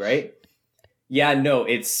lucky, right? Yeah, no,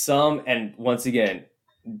 it's and once again,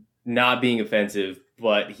 not being offensive,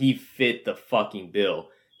 but he fit the fucking bill.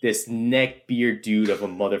 This neck beard dude of a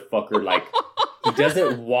motherfucker, like He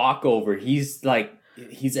doesn't walk over. He's like,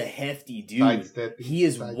 he's a hefty dude. Sidestepping. He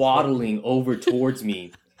is waddling over towards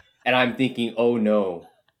me. And I'm thinking, oh no,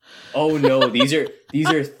 these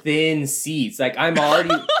are thin seats. Like I'm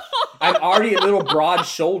already a little broad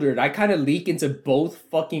shouldered. I kind of leak into both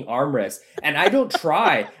fucking armrests, and I don't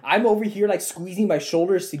try. I'm over here like squeezing my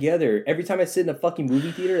shoulders together every time I sit in a fucking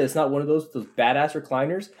movie theater. That's not one of those badass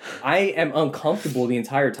recliners. I am uncomfortable the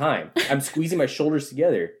entire time. I'm squeezing my shoulders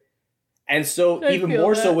together, and so even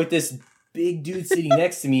more so with this big dude sitting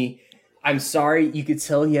next to me. I'm sorry, you could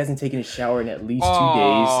tell he hasn't taken a shower in at least 2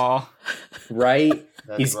 days. Right?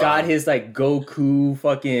 He's got his like Goku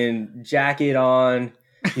fucking jacket on.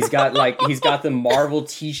 He's got the Marvel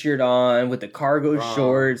t-shirt on with the cargo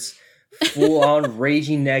shorts, full on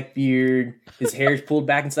raging neck beard. His hair's pulled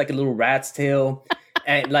back into like a little rat's tail.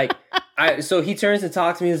 And like so he turns and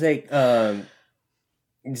talks to me. He's like,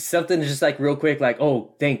 something just like real quick, like,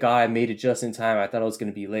 oh, thank God I made it just in time. I thought I was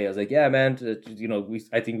going to be late. I was like, yeah, man,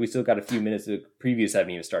 I think we still got a few minutes. The previews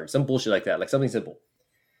haven't even started. Some bullshit like that, like something simple.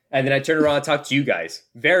 And then I turned around and talked to you guys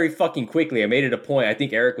very fucking quickly. I made it a point. I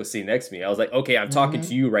think Eric was sitting next to me. I was like, okay, I'm talking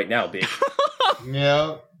to you right now, bitch.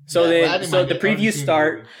 Yeah. So the previews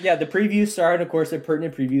start. Yeah, the previews start. And of course, they're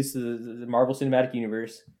pertinent previews to the Marvel Cinematic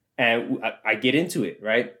Universe. And I get into it,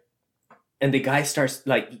 right? And the guy starts,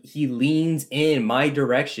 like, he leans in my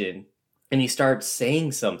direction and he starts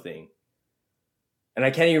saying something. And I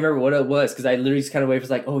can't even remember what it was because I literally just kind of waved. Was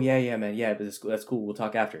like, oh, yeah, man. Yeah, but that's cool. We'll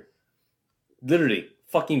talk after. Literally,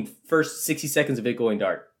 fucking first 60 seconds of it going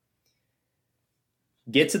dark.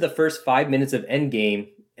 Get to the first 5 minutes of Endgame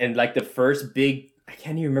and, like, the first big... I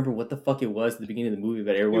can't even remember what the fuck it was at the beginning of the movie,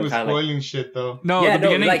 but everyone kind of spoiling shit, though. No, yeah, the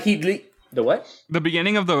beginning... like, the what? The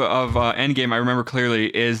beginning of Endgame, I remember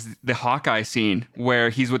clearly, is the Hawkeye scene where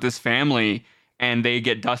he's with his family and they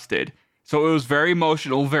get dusted. So it was very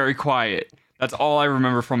emotional, very quiet. That's all I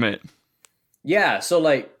remember from it. Yeah, so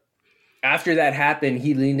like after that happened,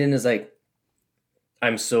 he leaned in and was like,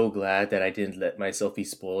 I'm so glad that I didn't let myself be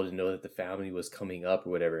spoiled and know that the family was coming up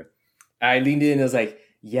or whatever. I leaned in and was like,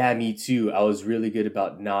 yeah, me too. I was really good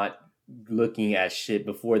about not looking at shit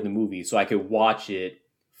before the movie so I could watch it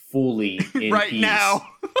fully in right peace. Now.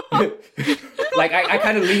 Like I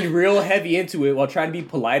kind of leaned real heavy into it while trying to be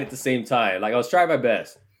polite at the same time. Like I was trying my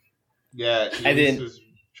best. Yeah, and then was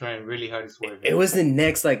trying really hard to swerve. It was the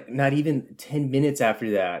next like not even 10 minutes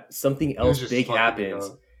after that. Something else big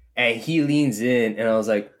happens. And he leans in and I was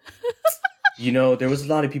like, there was a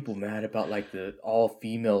lot of people mad about like the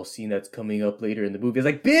all-female scene that's coming up later in the movie. It's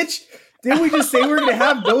like, bitch, didn't we just say we're gonna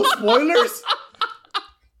have no spoilers?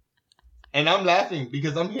 And I'm laughing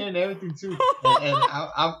because I'm hearing everything too, and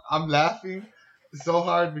I'm laughing so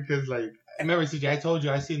hard because like remember CJ, I told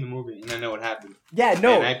you I seen the movie and I know what happened. Yeah,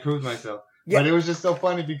 no, and I proved myself. Yeah. But it was just so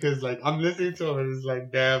funny because like I'm listening to him and it's like,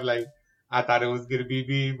 damn, like I thought it was gonna be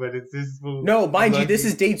me, but it's this fool. No, mind you, this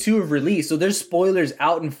is day 2 of release, so there's spoilers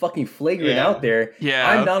out and fucking flagrant out there. Yeah,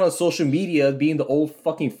 I'm not on social media being the old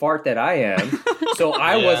fucking fart that I am, so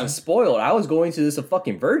I wasn't spoiled. I was going to this a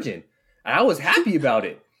fucking virgin, and I was happy about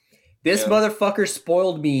it. This motherfucker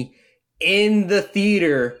spoiled me in the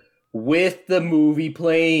theater with the movie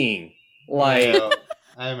playing. Like,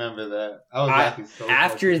 I remember that. I was laughing so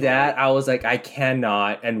after that, I was like, I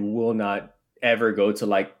cannot and will not ever go to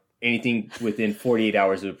like anything within 48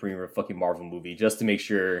 hours of a premiere of a fucking Marvel movie just to make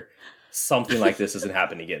sure something like this doesn't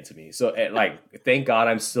happen again to me. So, like, thank God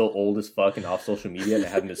I'm still old as fuck and off social media and I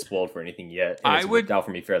haven't been spoiled for anything yet. And it's worked out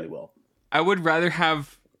for me fairly well. I would rather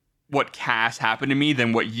have what Cass happened to me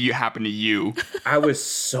than what happened to you. I was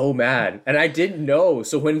so mad. And I didn't know.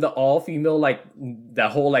 So when the all-female, like,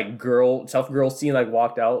 that whole, like, tough girl scene, like,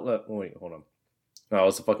 walked out. Wait, hold on. No, it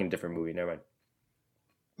was a fucking different movie. Never mind.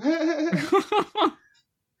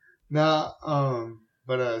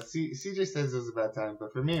 But CJ says it was a bad time.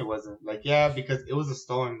 But for me, it wasn't. Like, yeah, because it was a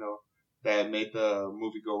storm, though, that made the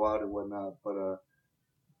movie go out and whatnot. But,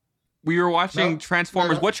 we were watching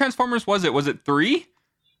Transformers. What Transformers was it? Was it 3?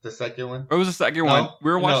 The second one? It was the second one. We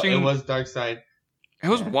were watching... No, it was Dark Side. It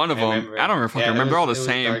was one of them. I don't fucking remember all the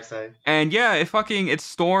same. And yeah, it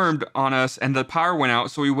stormed on us and the power went out.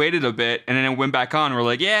 So we waited a bit and then it went back on. We're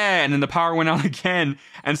like, yeah. And then the power went out again.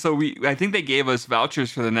 And so I think they gave us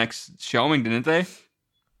vouchers for the next showing, didn't they?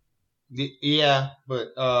 Yeah,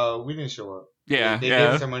 but we didn't show up. Yeah. They gave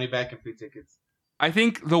us our money back and free tickets. I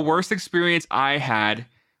think the worst experience I had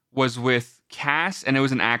was with Cass, and it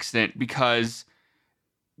was an accident because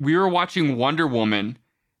we were watching Wonder Woman,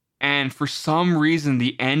 and for some reason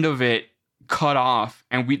the end of it cut off,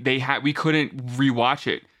 and we couldn't rewatch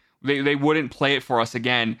it. They wouldn't play it for us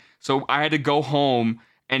again, so I had to go home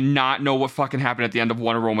and not know what fucking happened at the end of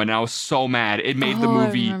Wonder Woman. And I was so mad. It made the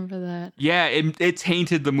movie. I remember that. Yeah, it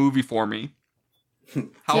tainted the movie for me.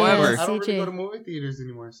 However, I don't really CJ. go to movie theaters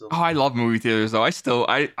anymore. So I love movie theaters though.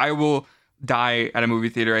 I will die at a movie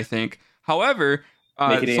theater, I think. However,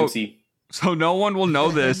 Make it AMC. So no one will know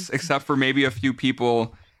this except for maybe a few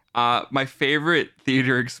people. My favorite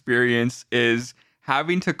theater experience is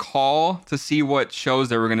having to call to see what shows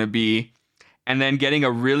there were going to be, and then getting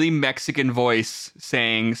a really Mexican voice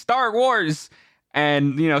saying Star Wars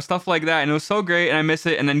and stuff like that. And it was so great, and I miss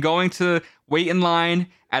it. And then going to wait in line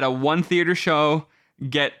at a one theater show,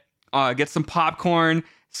 get some popcorn,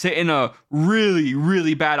 sit in a really,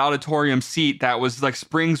 really bad auditorium seat that was like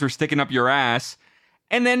springs were sticking up your ass.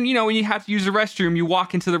 And then, when you have to use the restroom, you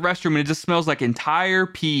walk into the restroom and it just smells like entire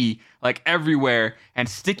pee, like everywhere, and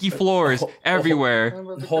sticky floors everywhere.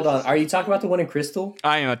 Hold on. Are you talking about the one in Crystal?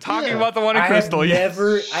 I am talking about the one in Crystal.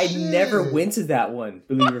 I never went to that one,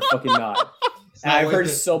 believe it or fucking not. And I've heard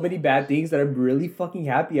so many bad things that I'm really fucking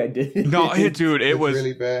happy I didn't. No, dude, it was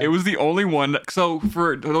really bad. It was the only one. So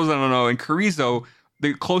for those that don't know, in Carrizo,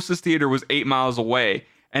 the closest theater was 8 miles away,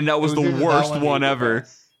 and that was the worst one ever.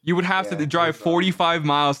 You would have to drive 45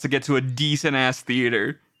 miles to get to a decent ass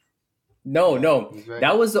theater. No. Right.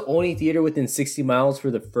 That was the only theater within 60 miles for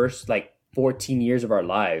the first 14 years of our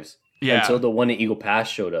lives. Yeah. Until the one in Eagle Pass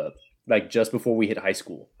showed up, just before we hit high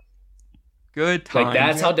school. Good time.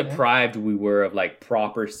 That's how deprived we were of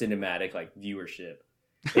proper cinematic viewership.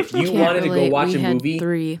 If you Can't wanted to go relate. watch We a had movie,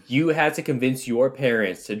 3. you had to convince your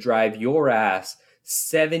parents to drive your ass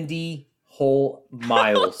 70 whole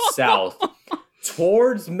miles south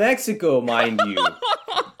towards Mexico, mind you.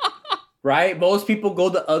 Right? Most people go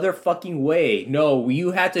the other fucking way. No,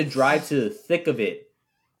 you had to drive to the thick of it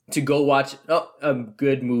to go watch a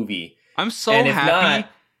good movie. I'm so And if happy.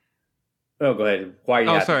 Not, go ahead. Why are you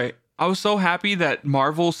happy? Sorry. I was so happy that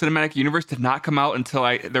Marvel Cinematic Universe did not come out until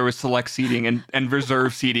there was select seating and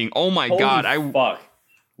reserve seating. Oh my god! Fuck.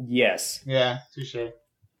 Yes. Yeah, touche.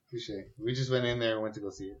 We just went in there and went to go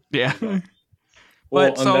see it. Yeah. Well,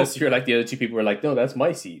 But unless you're the other two people were no, that's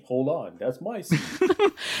my seat. Hold on, that's my seat.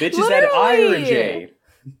 Bitches Literally. had I or J.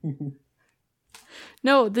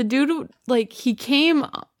 No, the dude, he came,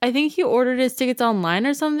 I think he ordered his tickets online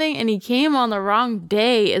or something, and he came on the wrong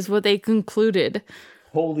day, is what they concluded.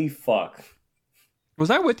 Holy fuck. Was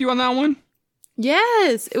I with you on that one?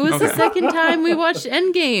 Yes, it was the Okay. second time we watched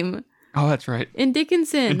Endgame Oh, that's right. in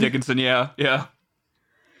Dickinson. In Dickinson, yeah. Okay.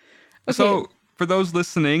 So, for those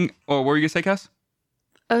listening, what were you going to say, Cass?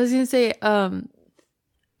 I was going to say,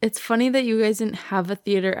 it's funny that you guys didn't have a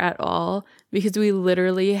theater at all, because we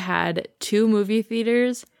literally had 2 movie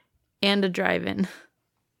theaters and a drive-in.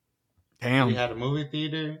 Damn. We had a movie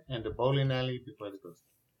theater and a bowling alley before they closed.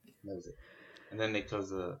 That was it. And then they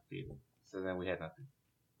closed the theater. So then we had nothing.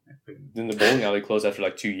 Then the bowling alley closed after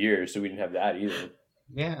 2 years, so we didn't have that either.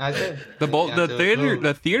 Yeah, I did.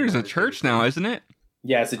 The theater's a church now, isn't it?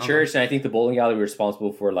 Yeah, it's a church, and I think the bowling alley was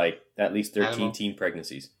responsible for at least 13 Animal. teen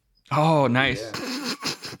pregnancies. Oh, nice. Yeah.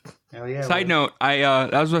 Hell yeah. Side note,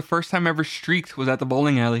 that was the first time I ever streaked was at the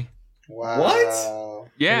bowling alley. Wow. What?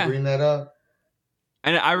 Yeah. Can you bring that up?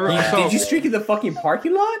 And Did you streak in the fucking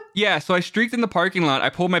parking lot? Yeah, so I streaked in the parking lot. I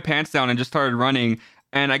pulled my pants down and just started running.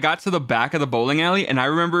 And I got to the back of the bowling alley, and I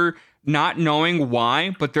remember not knowing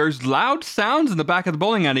why, but there's loud sounds in the back of the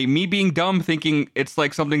bowling alley. Me being dumb, thinking it's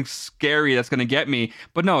something scary that's gonna get me.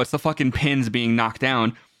 But no, it's the fucking pins being knocked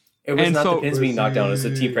down. It was And not so- the pins being knocked down. It was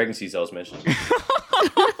the teen pregnancies I was mentioning.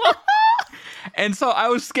 And so I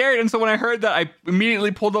was scared. And so when I heard that, I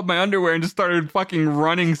immediately pulled up my underwear and just started fucking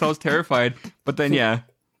running. So I was terrified. But then, yeah.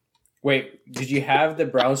 Wait, did you have the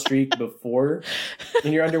brown streak before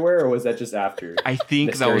in your underwear, or was that just after? I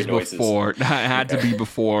think The that was scary noises. before. That had to be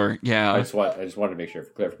before. Yeah. I just wanted to make sure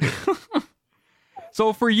for clarification.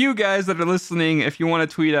 So for you guys that are listening, if you want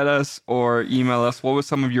to tweet at us or email us, what was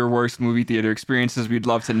some of your worst movie theater experiences? We'd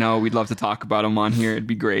love to know. We'd love to talk about them on here. It'd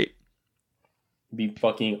be great. Be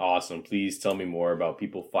fucking awesome. Please tell me more about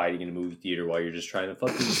people fighting in a movie theater while you're just trying to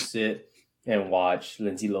fucking sit and watch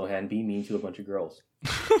Lindsay Lohan be mean to a bunch of girls.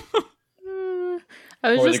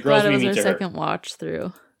 I was Or the just girls glad it we was meet our to her. second watch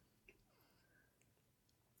through.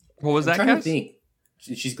 What was I'm that, trying to guys? think.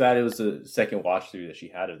 She's glad it was the second watch through that she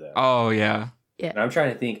had of that. Oh, yeah. And I'm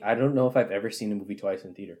trying to think. I don't know if I've ever seen a movie twice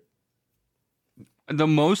in theater. The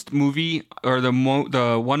most movie, or the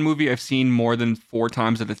one movie I've seen more than 4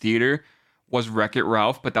 times at the theater was Wreck-It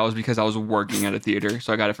Ralph, but that was because I was working at a theater,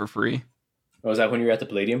 so I got it for free. Oh, was that when you were at the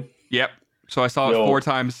Palladium? Yep. So I saw it Yo. 4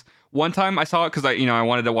 times. One time I saw it because I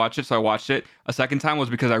wanted to watch it, so I watched it. A second time was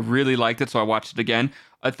because I really liked it, so I watched it again.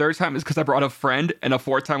 A third time is because I brought a friend, and a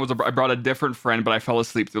fourth time was I brought a different friend, but I fell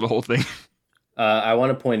asleep through the whole thing. I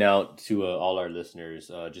want to point out to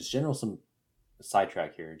some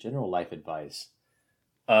sidetrack here, general life advice.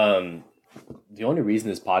 The only reason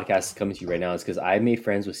this podcast is coming to you right now is because I made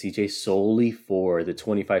friends with CJ solely for the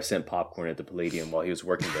 25-cent popcorn at the Palladium while he was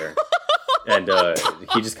working there. And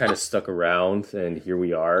he just kind of stuck around, and here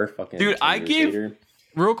we are. Fucking dude,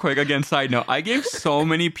 real quick, again, side note, I gave so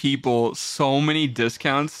many people so many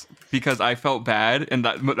discounts because I felt bad, and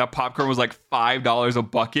that popcorn was like $5 a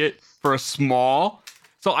bucket for a small.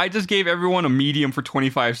 So I just gave everyone a medium for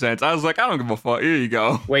 25 cents. I was like, I don't give a fuck. Here you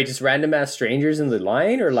go. Wait, just random ass strangers in the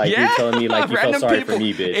line? Or like you're telling me like you felt sorry people. For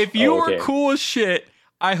me, bitch? If you were cool as shit,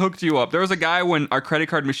 I hooked you up. There was a guy when our credit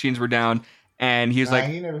card machines were down, and he was like,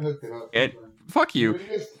 he never hooked it up. Fuck you.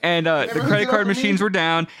 And the credit card machines were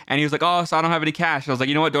down, and he was like, oh, so I don't have any cash. I was like,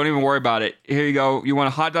 you know what? Don't even worry about it. Here you go. You want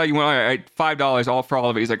a hot dog? You want all right, $5 all for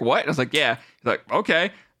all of it. He's like, what? I was like, yeah. He's like,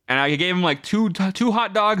 okay. And I gave him like two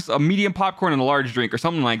hot dogs, a medium popcorn, and a large drink or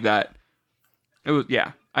something like that. It was,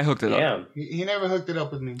 yeah, I hooked it up. He never hooked it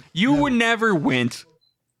up with me. You never went.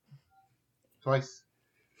 Twice.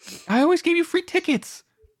 I always gave you free tickets.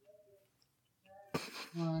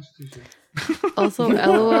 Well, that's too shit. Also,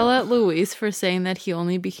 LOL at Luis for saying that he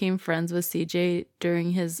only became friends with CJ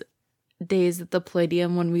during his days at the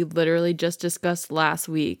Palladium when we literally just discussed last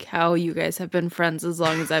week how you guys have been friends as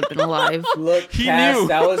long as I've been alive. Look, Cass,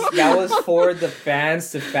 that was for the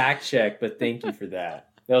fans to fact check, but thank you for that.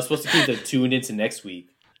 That was supposed to keep them tuned into next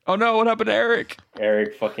week. Oh no, what happened to Eric?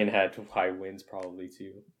 Eric fucking had high winds probably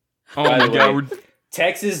too. Oh my god.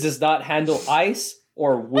 Texas does not handle ice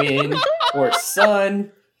or wind or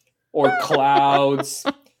sun or clouds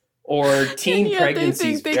or teen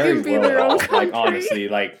pregnancies very well. Like honestly,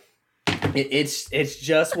 like it's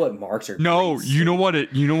just what marks are. No, great. you know what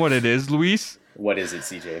it is, Luis? What is it,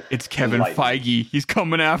 CJ? It's Kevin Feige. He's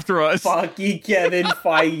coming after us. Fuck you, Kevin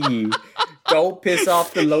Feige. Don't piss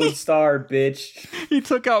off the Lone Star, bitch. He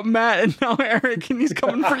took out Matt and now Eric, and he's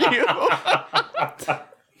coming for you.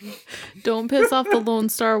 Don't piss off the Lone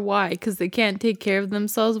Star. Why? Because they can't take care of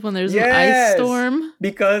themselves when there's an ice storm.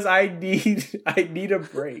 Because I need a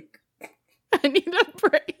break. I need a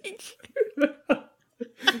break.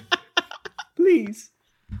 Please.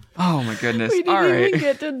 Oh my goodness. We didn't even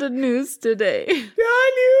get to the news today. The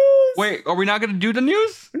news. Wait, are we not going to do the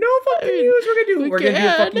news? No fucking news. We're gonna do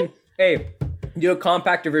a fucking. Hey, do a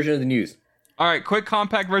compactor version of the news. All right, quick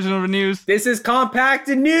compact version of the news. This is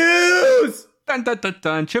compacted news. Dun, dun, dun,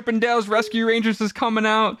 dun. Chippendale's Rescue Rangers is coming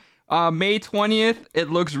out May 20th.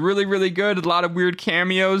 It looks really, really good. A lot of weird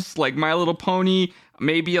cameos like My Little Pony,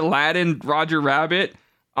 maybe Aladdin, Roger Rabbit.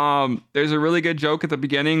 There's a really good joke at the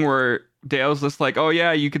beginning where Dale's just like, oh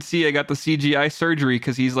yeah, you could see I got the CGI surgery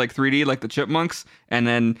because he's like 3D like the Chipmunks, and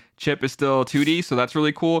then Chip is still 2D, so that's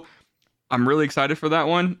really cool. I'm really excited for that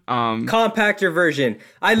one. Compactor version.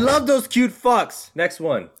 I love those cute fucks. Next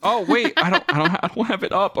one. Oh wait, I don't have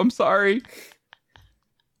it up. I'm sorry.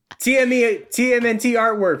 TMNT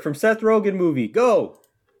artwork from Seth Rogen movie. Go.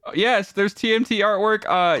 Yes, there's TMT artwork.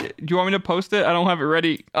 Do you want me to post it? I don't have it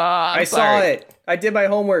ready. I saw it. I did my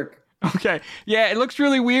homework. Okay. Yeah, it looks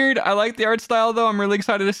really weird. I like the art style though. I'm really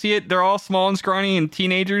excited to see it. They're all small and scrawny and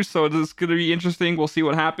teenagers, so this is gonna be interesting. We'll see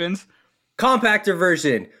what happens. Compactor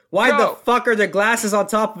version. Why the fuck are there glasses on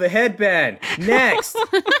top of a headband? Next.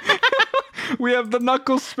 We have the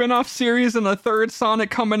Knuckles spin-off series and the third Sonic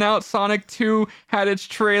coming out. Sonic 2 had its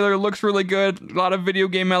trailer. Looks really good. A lot of video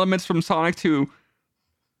game elements from Sonic 2.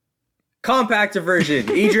 Compactor version.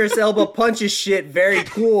 Idris Elba punches shit. Very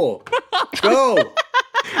cool. Go.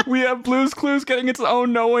 We have Blue's Clues getting its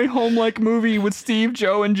own No Way Home-like movie with Steve,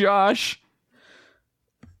 Joe, and Josh.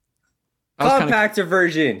 Compactor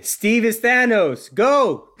version. Steve is Thanos.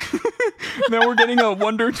 Go. Then we're getting a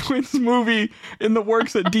Wonder Twins movie in the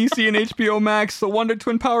works at DC and HBO Max. So Wonder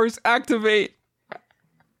Twin powers activate.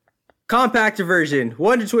 Compactor version.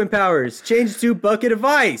 Wonder Twin powers. Change to bucket of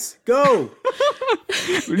ice. Go.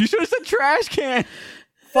 You should have said trash can.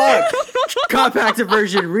 Fuck. Compactor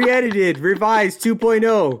version. Re-edited. Revised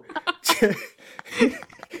 2.0.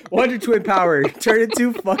 Wonder Twin power. Turn it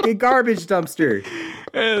to fucking garbage dumpster.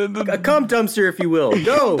 A cum dumpster, if you will.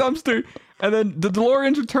 Go. Dumpster. And then the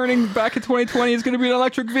DeLorean's returning back in 2020 is going to be an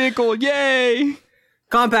electric vehicle. Yay!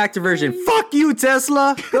 Compactor version. Fuck you,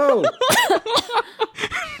 Tesla. Go.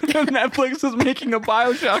 Netflix is making a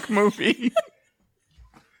BioShock movie.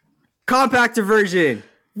 Compactor version.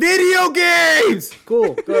 Video games.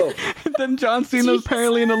 Cool. Go. And then John Cena's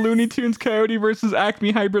apparently in a Looney Tunes Coyote versus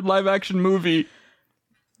Acme hybrid live action movie.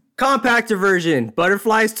 Compactor version.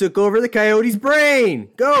 Butterflies took over the coyote's brain.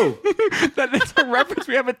 Go. That is a reference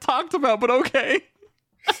we haven't talked about, but okay.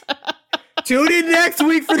 Tune in next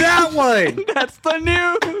week for that one. That's the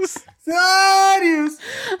news. The news.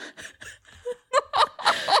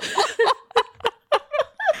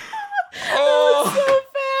 Oh. So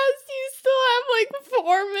fast. You still have like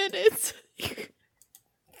 4 minutes.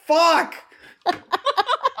 Fuck.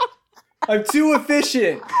 I'm too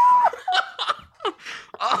efficient.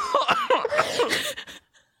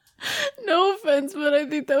 No offense, but I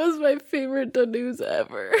think that was my favorite news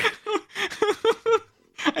ever.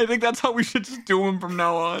 I think that's how we should just do them from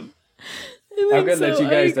now on. I'm gonna let you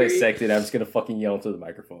guys dissect it. I'm just gonna fucking yell into the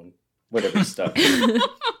microphone. Whatever's stuck.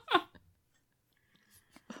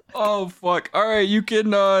 Oh, fuck. All right, you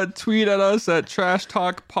can tweet at us at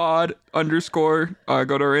trashtalkpod_. Go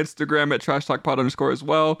to our Instagram at trashtalkpod_ as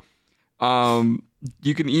well.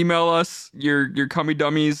 You can email us your cummy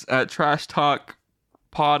dummies at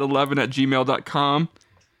trashtalkpod11@gmail.com.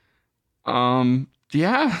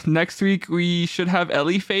 Yeah, next week we should have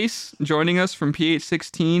Ellie Face joining us from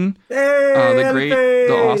PH16.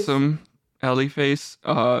 The awesome Ellie Face.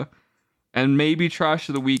 And maybe Trash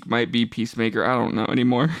of the Week might be Peacemaker. I don't know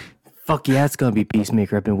anymore. Fuck yeah, it's gonna be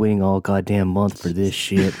Peacemaker. I've been waiting all goddamn month for this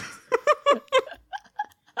shit.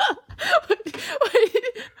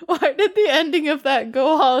 Why did the ending of that go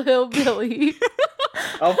all hillbilly?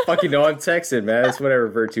 I'll fucking know. I'm texting, man. That's what I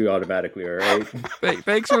revert to automatically, alright?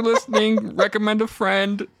 Thanks for listening. Recommend a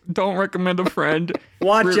friend. Don't recommend a friend.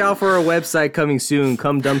 Watch out for our website coming soon.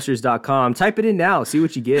 ComeDumpsters.com. Type it in now. See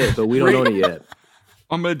what you get, but we don't own it yet.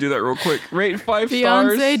 I'm going to do that real quick. Rate 5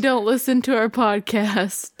 Beyonce, stars. don't listen to our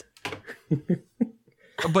podcast.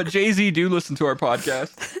 But Jay-Z do listen to our podcast.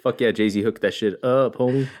 Fuck yeah, Jay-Z hooked that shit up,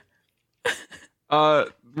 homie.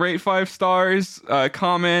 Rate 5 stars.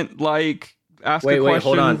 Comment, like, ask a question, wait,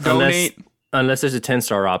 hold on. donate. Unless there's a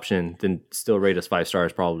 10-star option, then still rate us 5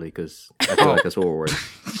 stars probably, because I feel like that's what we're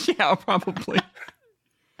worth. Yeah, probably.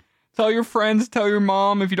 Tell your friends, tell your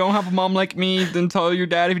mom. If you don't have a mom like me, then tell your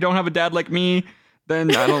dad. If you don't have a dad like me,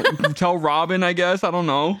 then I don't tell Robin, I guess. I don't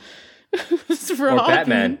know. Or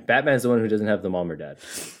Batman. Batman's the one who doesn't have the mom or dad.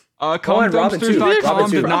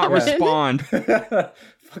 Cumdumpsters.com did not respond.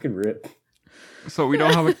 Fucking rip. So we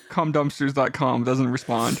don't have a cumdumpsters.com. Doesn't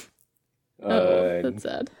respond. That's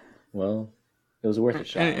sad. Well, it was worth a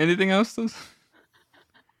shot. Anything else?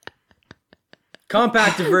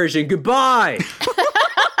 Compacted version. Goodbye.